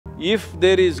If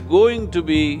there is going to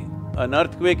be an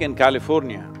earthquake in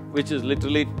California, which is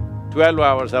literally 12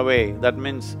 hours away, that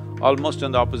means almost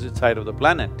on the opposite side of the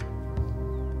planet,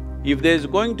 if there's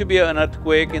going to be an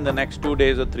earthquake in the next 2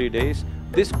 days or 3 days,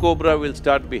 this cobra will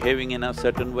start behaving in a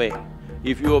certain way.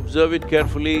 If you observe it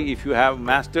carefully, if you have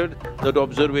mastered that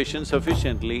observation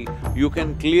sufficiently, you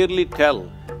can clearly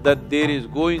tell that there is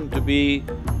going to be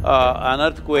an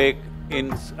earthquake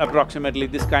in approximately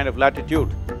this kind of latitude.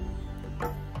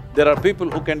 There are people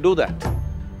who can do that.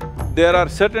 There are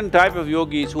certain type of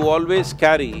yogis who always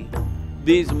carry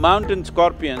these mountain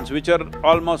scorpions, which are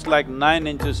almost like 9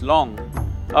 inches long,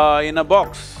 in a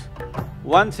box.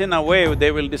 Once in a way,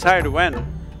 they will decide when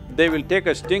they will take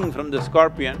a sting from the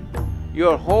scorpion,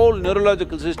 your whole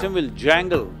neurological system will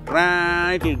jangle,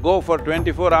 it'll go for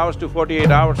 24 hours to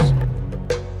 48 hours.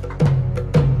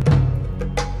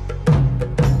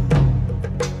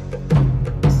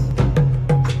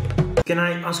 Can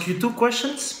I ask you 2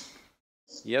 questions?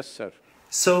 Yes, sir.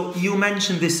 So, you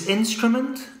mentioned this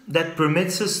instrument that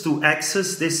permits us to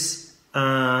access this,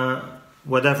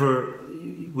 whatever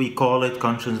we call it,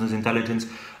 consciousness, intelligence,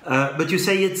 but you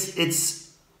say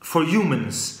it's for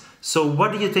humans. So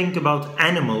what do you think about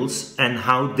animals and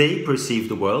how they perceive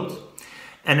the world?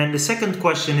 And then the second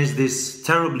question is this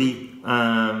terribly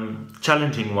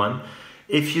challenging one.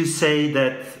 If you say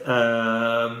that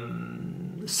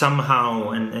somehow,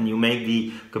 and you make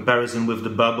the comparison with the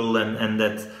bubble and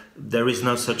that there is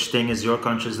no such thing as your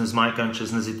consciousness, my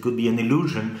consciousness, it could be an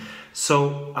illusion.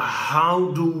 So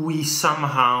how do we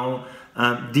somehow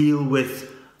deal with,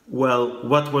 well,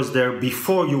 what was there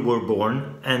before you were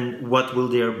born and what will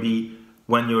there be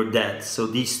when you're dead? So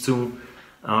these two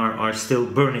are still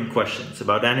burning questions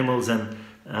about animals and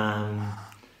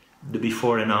the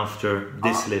before and after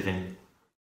this living.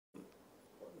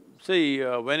 See,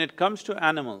 when it comes to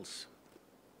animals,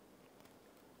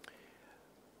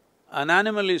 an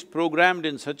animal is programmed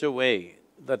in such a way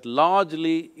that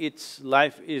largely its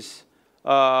life is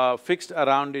fixed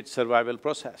around its survival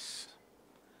process.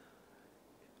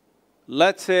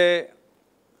 Let's say,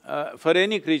 for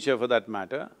any creature for that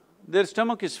matter, their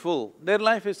stomach is full, their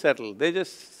life is settled, they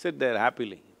just sit there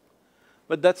happily.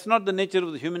 But that's not the nature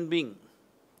of the human being.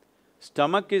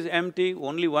 Stomach is empty,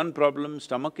 only one problem,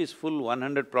 stomach is full,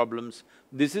 100 problems.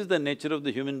 This is the nature of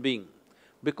the human being.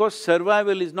 Because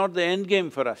survival is not the end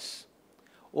game for us.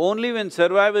 Only when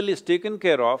survival is taken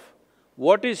care of,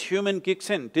 what is human kicks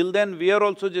in. Till then, we are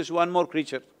also just one more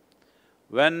creature.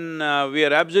 When we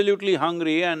are absolutely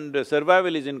hungry and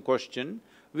survival is in question,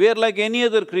 we are like any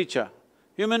other creature.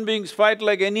 Human beings fight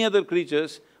like any other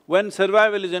creatures when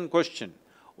survival is in question.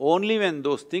 Only when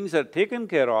those things are taken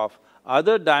care of,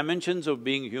 other dimensions of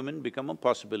being human become a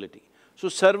possibility. So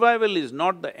survival is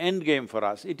not the end game for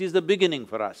us, it is the beginning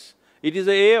for us. It is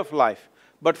the A of life.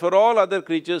 But for all other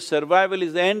creatures, survival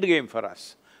is the end game for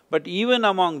us. But even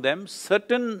among them,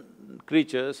 certain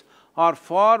creatures are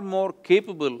far more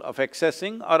capable of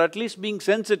accessing or at least being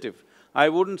sensitive. I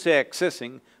wouldn't say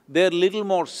accessing, they're little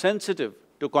more sensitive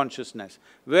to consciousness.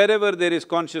 Wherever there is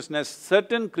consciousness,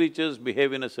 certain creatures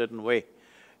behave in a certain way.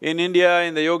 In India,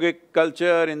 in the yogic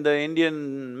culture, in the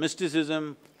Indian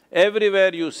mysticism,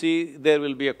 everywhere you see there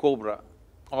will be a cobra,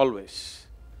 always.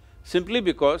 Simply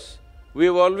because we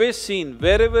have always seen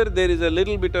wherever there is a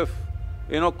little bit of,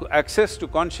 access to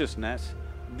consciousness,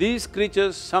 these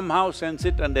creatures somehow sense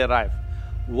it and they arrive.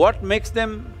 What makes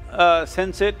them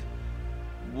sense it?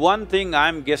 One thing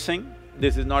I'm guessing,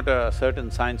 this is not a certain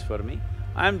science for me,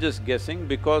 I'm just guessing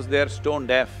because they're stone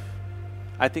deaf.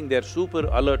 I think they're super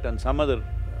alert and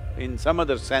in some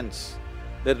other sense,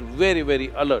 they're very, very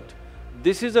alert.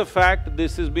 This is a fact,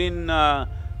 this has been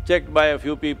checked by a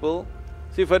few people.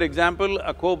 See, for example,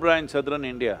 a cobra in southern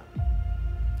India,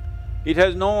 it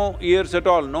has no ears at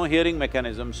all, no hearing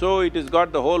mechanism, so it has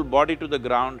got the whole body to the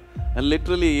ground and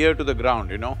literally ear to the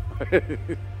ground,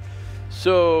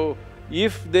 So,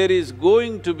 if there is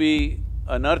going to be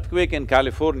an earthquake in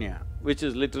California, which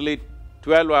is literally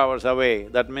 12 hours away,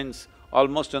 that means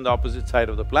almost on the opposite side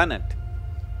of the planet,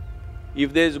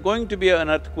 if there's going to be an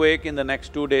earthquake in the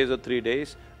next 2 days or 3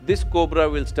 days, this cobra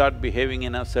will start behaving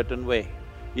in a certain way.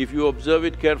 If you observe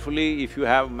it carefully, if you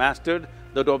have mastered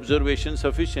that observation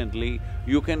sufficiently,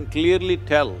 you can clearly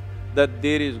tell that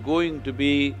there is going to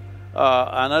be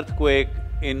an earthquake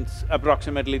in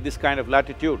approximately this kind of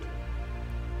latitude.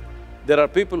 There are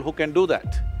people who can do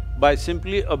that. By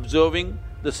simply observing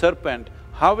the serpent,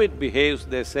 how it behaves,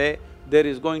 they say, there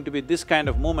is going to be this kind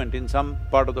of movement in some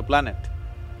part of the planet.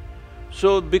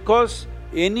 So, because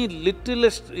any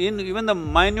littlest, even the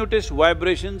minutest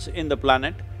vibrations in the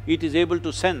planet, it is able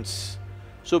to sense.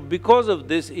 So because of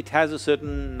this, it has a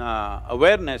certain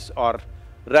awareness or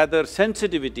rather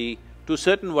sensitivity to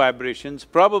certain vibrations.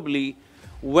 Probably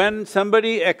when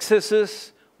somebody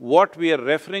accesses what we are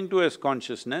referring to as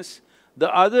consciousness,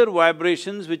 the other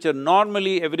vibrations which are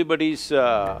normally everybody's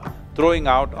throwing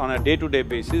out on a day-to-day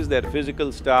basis, their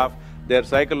physical stuff, their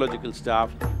psychological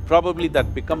stuff, probably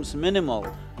that becomes minimal.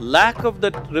 Lack of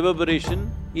that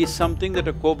reverberation is something that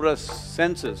a cobra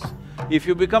senses. If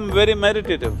you become very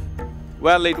meditative,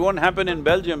 well, it won't happen in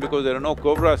Belgium because there are no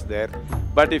cobras there,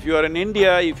 but if you are in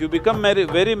India, if you become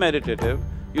very meditative,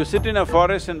 you sit in a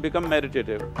forest and become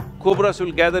meditative, cobras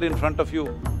will gather in front of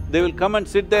you. They will come and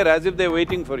sit there as if they're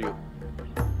waiting for you.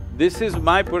 This is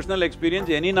my personal experience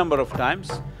any number of times,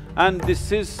 and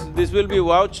this will be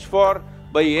vouched for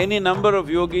by any number of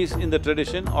yogis in the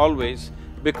tradition always,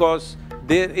 because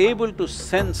they're able to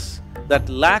sense that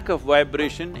lack of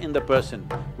vibration in the person.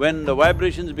 When the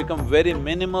vibrations become very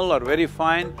minimal or very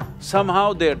fine,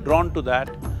 somehow they're drawn to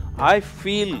that. I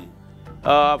feel,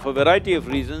 for a variety of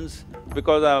reasons,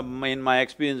 because in my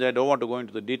experience, I don't want to go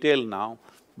into the detail now,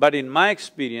 but in my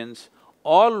experience,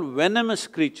 all venomous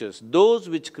creatures, those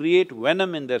which create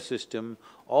venom in their system,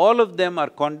 all of them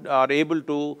are able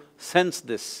to sense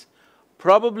this.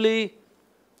 Probably,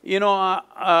 you know,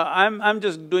 I'm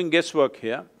just doing guesswork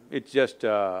here, it's just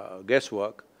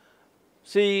guesswork.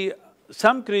 See,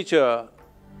 some creature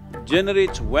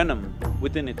generates venom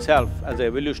within itself as an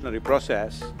evolutionary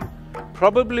process,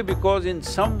 probably because in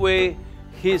some way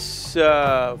his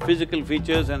physical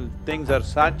features and things are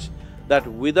such that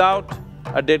without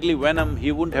a deadly venom,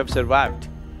 he wouldn't have survived.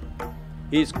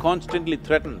 He is constantly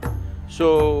threatened.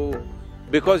 So,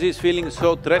 because he's feeling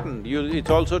so threatened, it's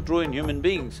also true in human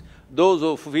beings. Those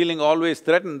who are feeling always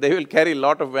threatened, they will carry a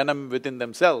lot of venom within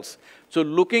themselves. So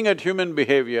looking at human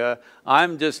behavior,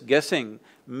 I'm just guessing,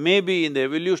 maybe in the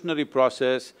evolutionary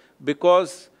process,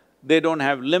 because they don't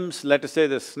have limbs, let us say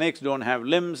the snakes don't have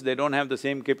limbs, they don't have the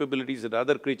same capabilities that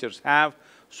other creatures have,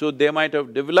 so they might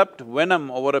have developed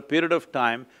venom over a period of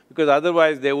time, because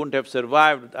otherwise they wouldn't have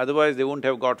survived, otherwise they wouldn't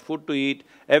have got food to eat,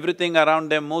 everything around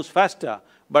them moves faster,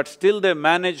 but still they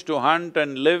manage to hunt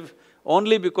and live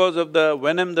only because of the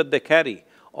venom that they carry.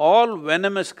 All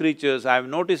venomous creatures, I've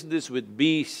noticed this with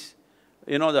bees,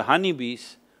 you know, the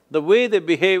honeybees, the way they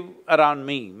behave around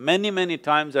me, many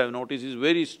times I've noticed is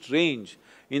very strange.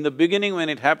 In the beginning when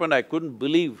it happened, I couldn't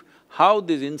believe how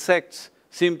these insects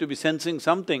seem to be sensing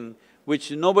something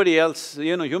which nobody else,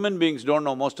 you know, human beings don't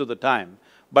know most of the time,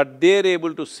 but they're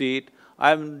able to see it.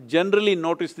 I've generally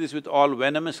noticed this with all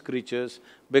venomous creatures,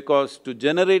 because to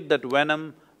generate that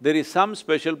venom, there is some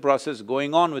special process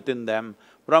going on within them.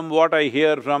 From what I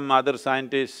hear from other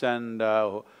scientists and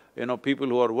you know, people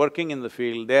who are working in the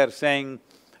field, they're saying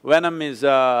venom is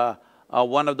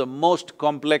one of the most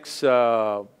complex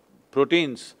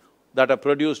proteins that are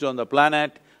produced on the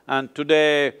planet, and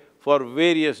today for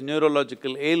various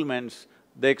neurological ailments,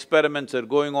 the experiments are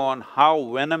going on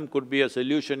how venom could be a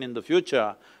solution in the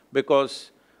future,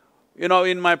 because you know,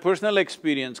 in my personal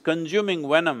experience, consuming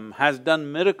venom has done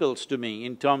miracles to me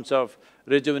in terms of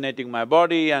rejuvenating my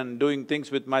body and doing things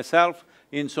with myself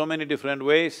in so many different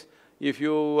ways. If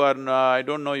you are… I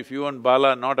don't know if you and Bala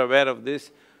are not aware of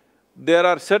this, there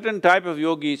are certain type of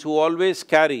yogis who always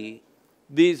carry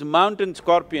these mountain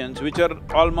scorpions which are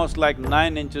almost like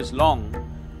 9 inches long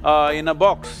in a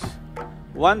box.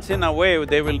 Once in a way,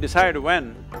 they will decide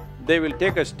when, they will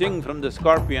take a sting from the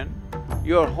scorpion,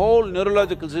 your whole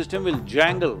neurological system will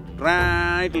jangle,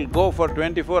 it'll go for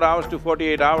 24 hours to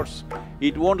 48 hours.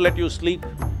 It won't let you sleep,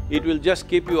 it will just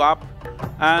keep you up.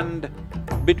 And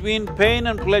between pain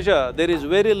and pleasure, there is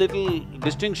very little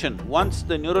distinction. Once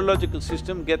the neurological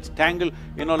system gets tangled,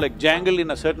 you know, like jangled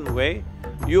in a certain way,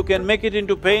 you can make it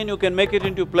into pain, you can make it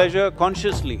into pleasure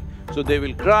consciously. So they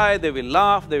will cry, they will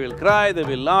laugh, they will cry, they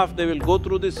will laugh, they will go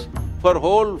through this for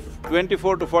whole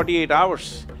 24 to 48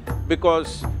 hours,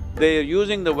 because they are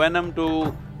using the venom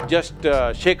to just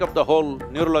shake up the whole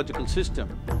neurological system.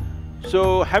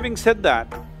 So having said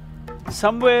that,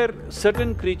 somewhere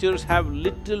certain creatures have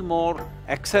little more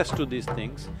access to these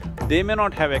things. They may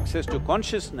not have access to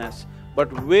consciousness,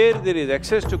 but where there is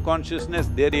access to consciousness,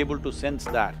 they're able to sense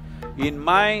that. In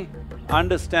my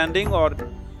understanding, or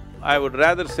I would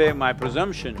rather say my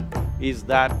presumption, is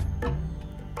that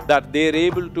they're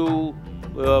able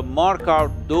to mark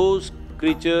out those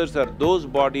creatures or those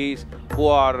bodies who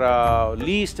are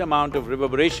least amount of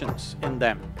reverberations in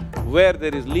them. Where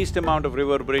there is least amount of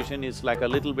reverberation is like a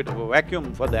little bit of a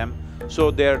vacuum for them,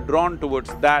 so they are drawn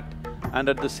towards that, and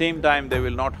at the same time they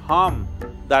will not harm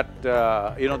that,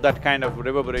 you know, that kind of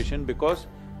reverberation, because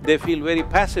they feel very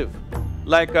passive.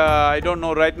 Like, I don't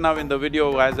know, right now in the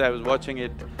video as I was watching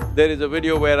it, there is a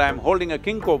video where I'm holding a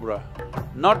king cobra,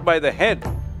 not by the head,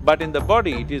 but in the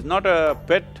body. It is not a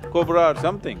pet cobra or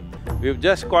something. We've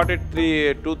just caught it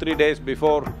 2-3 days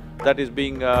before that is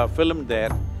being filmed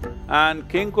there. And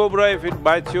king cobra, if it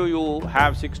bites you, you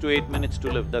have 6 to 8 minutes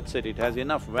to live, that's it. It has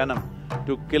enough venom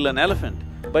to kill an elephant,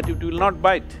 but it will not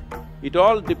bite. It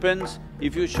all depends.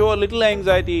 If you show a little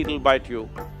anxiety, it'll bite you.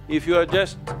 If you are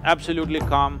just absolutely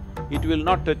calm, it will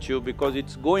not touch you because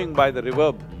it's going by the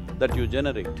reverb that you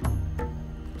generate.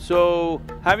 So,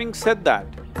 having said that,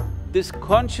 this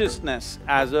consciousness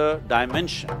as a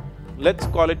dimension, let's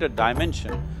call it a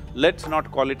dimension, let's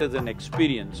not call it as an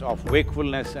experience of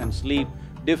wakefulness and sleep,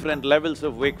 different levels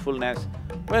of wakefulness.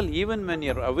 Well, even when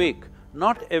you're awake,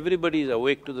 not everybody is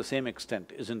awake to the same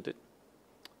extent, isn't it?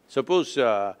 Suppose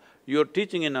you're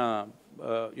teaching in a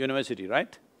university,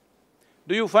 right?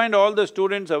 Do you find all the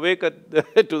students awake at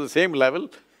to the same level?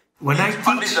 When I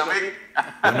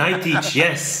teach,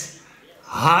 yes,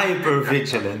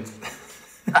 hyper-vigilant.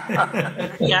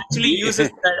 He actually uses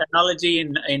that analogy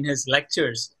in his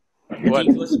lectures. What?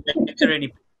 He goes to a lecture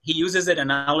and he uses that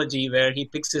analogy where he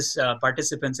picks his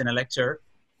participants in a lecture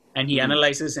and he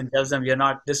analyzes and tells them, you're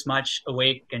not this much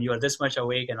awake and you're this much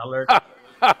awake and alert.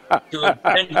 to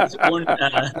then his own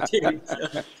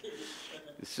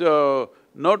So,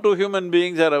 no two human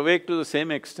beings are awake to the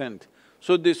same extent.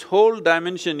 So this whole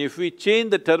dimension, if we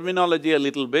change the terminology a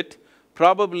little bit,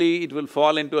 probably it will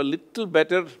fall into a little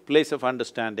better place of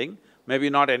understanding, maybe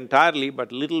not entirely,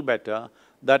 but little better.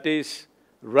 That is,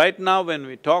 right now when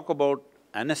we talk about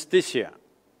anesthesia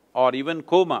or even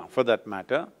coma for that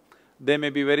matter, they may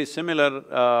be very similar,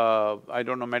 I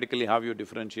don't know medically how you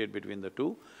differentiate between the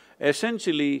two.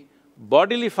 Essentially,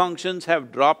 bodily functions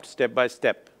have dropped step by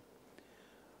step.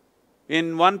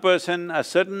 In one person, a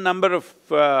certain number of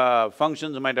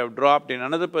functions might have dropped, in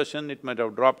another person it might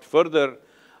have dropped further.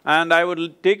 And I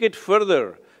would take it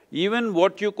further, even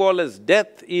what you call as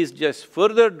death is just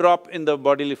further drop in the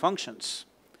bodily functions.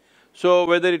 So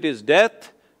whether it is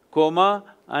death, coma,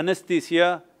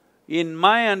 anesthesia, in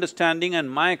my understanding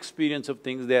and my experience of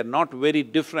things, they are not very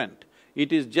different.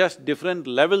 It is just different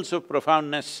levels of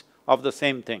profoundness of the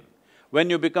same thing. When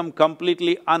you become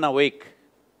completely unawake,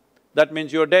 that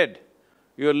means you're dead.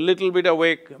 You're little bit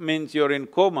awake means you're in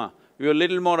coma. You're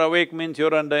little more awake means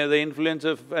you're under the influence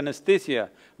of anesthesia.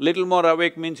 Little more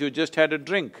awake means you just had a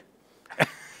drink.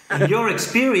 In your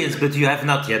experience, but you have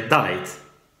not yet died.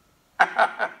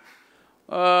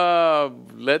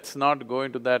 Let's not go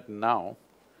into that now.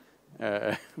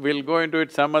 We'll go into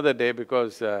it some other day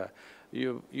because are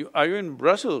you in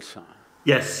Brussels?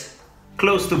 Yes,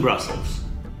 close to Brussels.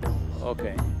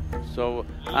 Okay. So,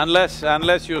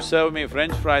 unless you serve me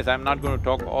French fries, I'm not going to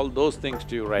talk all those things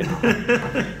to you right now.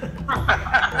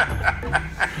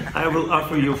 I will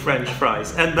offer you French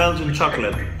fries and Belgian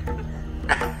chocolate.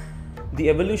 The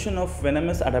evolution of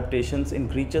venomous adaptations in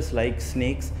creatures like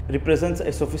snakes represents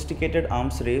a sophisticated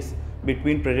arms race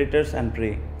between predators and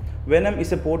prey. Venom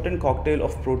is a potent cocktail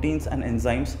of proteins and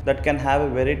enzymes that can have a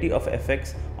variety of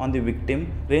effects on the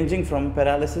victim, ranging from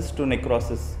paralysis to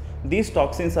necrosis. These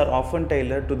toxins are often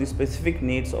tailored to the specific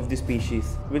needs of the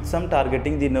species, with some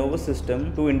targeting the nervous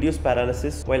system to induce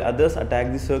paralysis, while others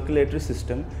attack the circulatory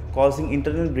system, causing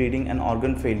internal bleeding and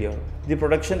organ failure. The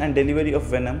production and delivery of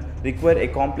venom require a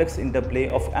complex interplay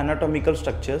of anatomical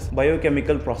structures,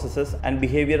 biochemical processes, and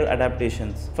behavioral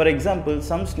adaptations. For example,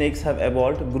 some snakes have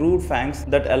evolved grooved fangs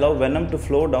that allow venom to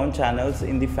flow down channels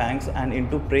in the fangs and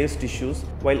into prey's tissues,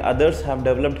 while others have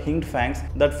developed hinged fangs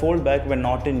that fold back when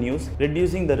not in use,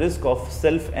 reducing the risk of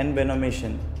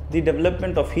self-envenomation. The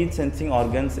development of heat-sensing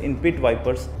organs in pit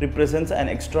vipers represents an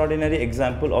extraordinary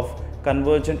example of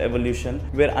convergent evolution,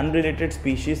 where unrelated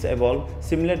species evolve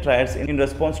similar traits in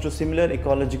response to similar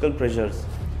ecological pressures.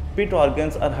 Pit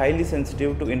organs are highly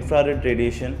sensitive to infrared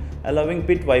radiation, allowing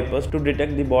pit vipers to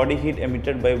detect the body heat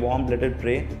emitted by warm-blooded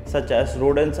prey such as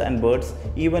rodents and birds,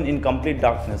 even in complete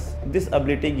darkness. This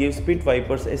ability gives pit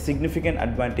vipers a significant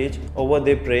advantage over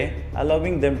their prey,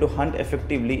 allowing them to hunt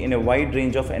effectively in a wide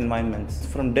range of environments,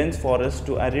 from dense forests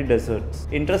to arid deserts.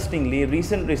 Interestingly,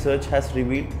 recent research has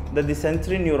revealed that the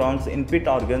sensory neurons in pit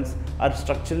organs are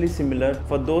structurally similar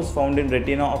for those found in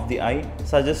retina of the eye,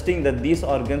 suggesting that these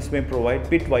organs may provide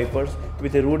pit vipers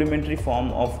with a rudimentary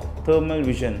form of thermal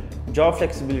vision. Jaw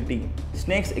flexibility.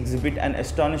 Snakes exhibit an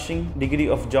astonishing degree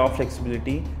of jaw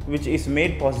flexibility, which is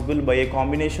made possible by a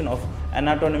combination of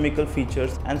anatomical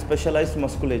features and specialized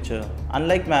musculature.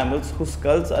 Unlike mammals, whose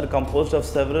skulls are composed of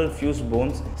several fused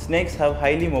bones, snakes have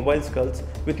highly mobile skulls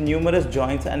with numerous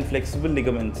joints and flexible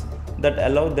ligaments. that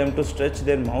allow them to stretch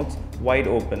their mouths wide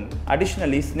open.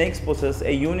 Additionally, snakes possess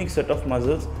a unique set of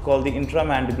muscles called the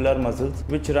intramandibular muscles,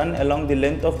 which run along the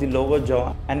length of the lower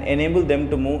jaw and enable them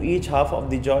to move each half of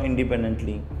the jaw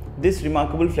independently. This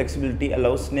remarkable flexibility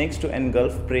allows snakes to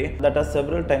engulf prey that are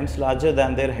several times larger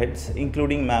than their heads,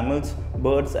 including mammals,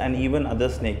 birds, and even other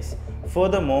snakes.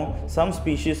 Furthermore, some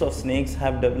species of snakes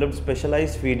have developed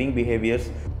specialized feeding behaviors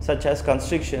such as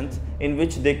constrictions, in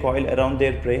which they coil around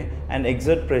their prey and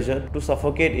exert pressure to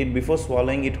suffocate it before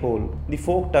swallowing it whole. The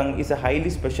forked tongue is a highly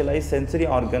specialized sensory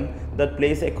organ that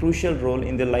plays a crucial role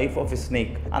in the life of a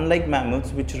snake. Unlike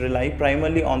mammals, which rely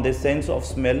primarily on their sense of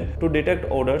smell to detect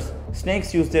odors,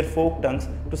 snakes use their forked tongues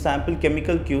to sample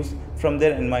chemical cues from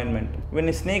their environment. When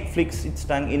a snake flicks its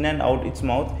tongue in and out its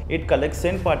mouth, it collects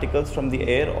scent particles from the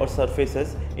air or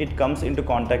surfaces it comes into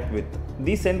contact with.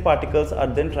 These scent particles are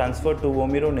then transferred to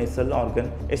vomeronasal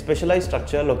organ, a specialized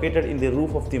structure located in the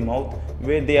roof of the mouth,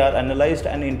 where they are analyzed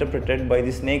and interpreted by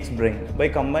the snake's brain. By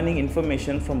combining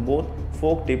information from both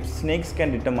fork tips, snakes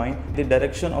can determine the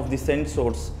direction of the scent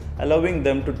source, allowing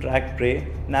them to track prey,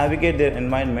 navigate their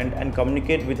environment, and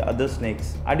communicate with other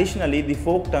snakes. Additionally, the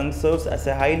forked tongue serves as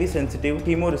a highly sensitive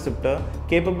chemoreceptor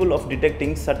capable of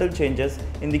detecting subtle changes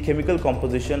in the chemical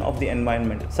composition of the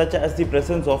environment, such as the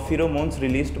presence of pheromones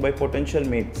released by potential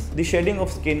mates. The shedding of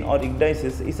skin or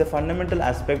ecdysis is a fundamental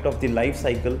aspect of the life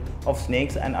cycle of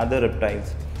snakes and other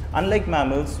reptiles. Unlike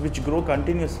mammals, which grow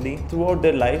continuously throughout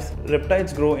their lives,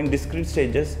 reptiles grow in discrete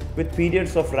stages with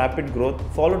periods of rapid growth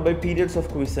followed by periods of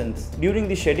quiescence. During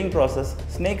the shedding process,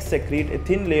 snakes secrete a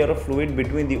thin layer of fluid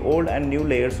between the old and new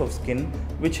layers of skin,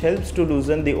 which helps to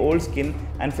loosen the old skin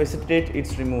and facilitate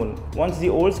its removal. Once the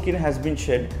old skin has been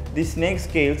shed, the snake's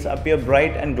scales appear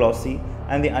bright and glossy,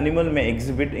 and the animal may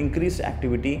exhibit increased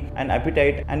activity and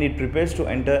appetite, and it prepares to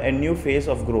enter a new phase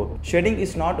of growth. Shedding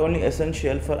is not only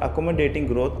essential for accommodating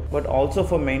growth but also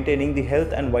for maintaining the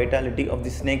health and vitality of the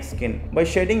snake's skin. By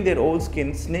shedding their old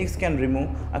skin, snakes can remove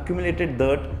accumulated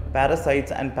dirt,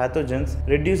 parasites, and pathogens,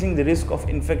 reducing the risk of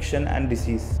infection and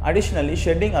disease. Additionally,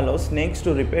 shedding allows snakes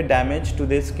to repair damage to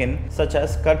their skin, such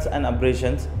as cuts and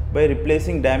abrasions, by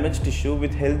replacing damaged tissue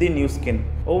with healthy new skin.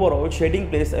 Overall, shedding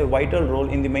plays a vital role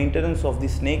in the maintenance of the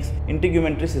snake's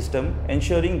integumentary system,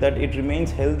 ensuring that it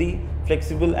remains healthy,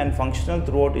 flexible, and functional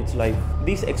throughout its life.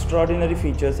 These extraordinary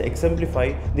features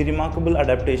exemplify the remarkable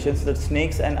adaptations that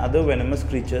snakes and other venomous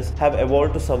creatures have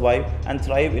evolved to survive and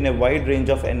thrive in a wide range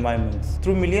of environments.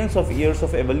 Through millions of years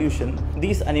of evolution,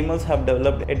 these animals have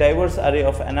developed a diverse array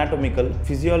of anatomical,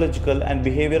 physiological, and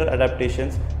behavioral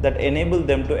adaptations that enable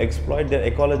them to exploit their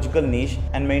ecological niche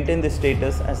and maintain their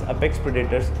status as apex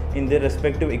predators in their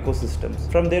respective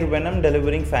ecosystems. From their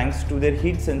venom-delivering fangs to their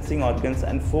heat-sensing organs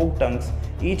and forked tongues,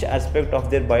 each aspect of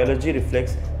their biology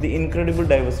reflects the incredible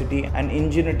diversity and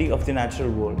ingenuity of the natural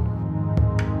world.